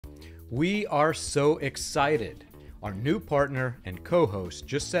We are so excited. Our new partner and co-host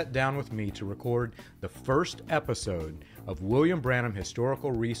just sat down with me to record the first episode of William Branham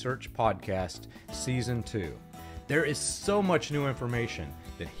Historical Research Podcast Season 2. There is so much new information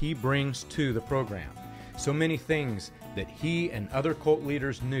that he brings to the program. So many things that he and other cult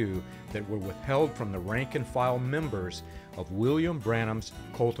leaders knew that were withheld from the rank and file members of William Branham's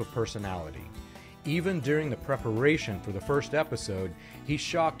cult of personality. Even during the preparation for the first episode, he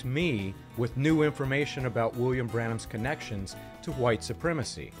shocked me with new information about William Branham's connections to white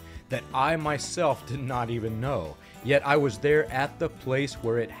supremacy that I myself did not even know. Yet I was there at the place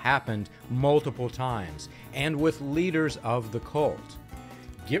where it happened multiple times and with leaders of the cult.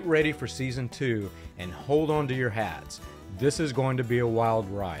 Get ready for Season 2 and hold on to your hats. This is going to be a wild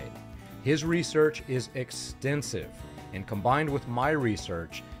ride. His research is extensive, and combined with my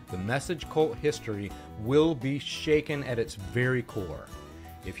research, the message cult history will be shaken at its very core.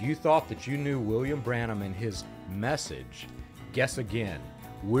 If you thought that you knew William Branham and his message, guess again.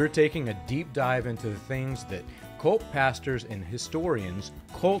 We're taking a deep dive into the things that cult pastors and historians,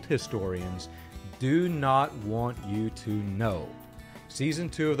 cult historians, do not want you to know. Season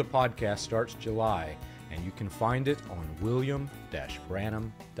 2 of the podcast starts July, and you can find it on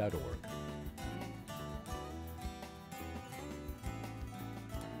william-branham.org.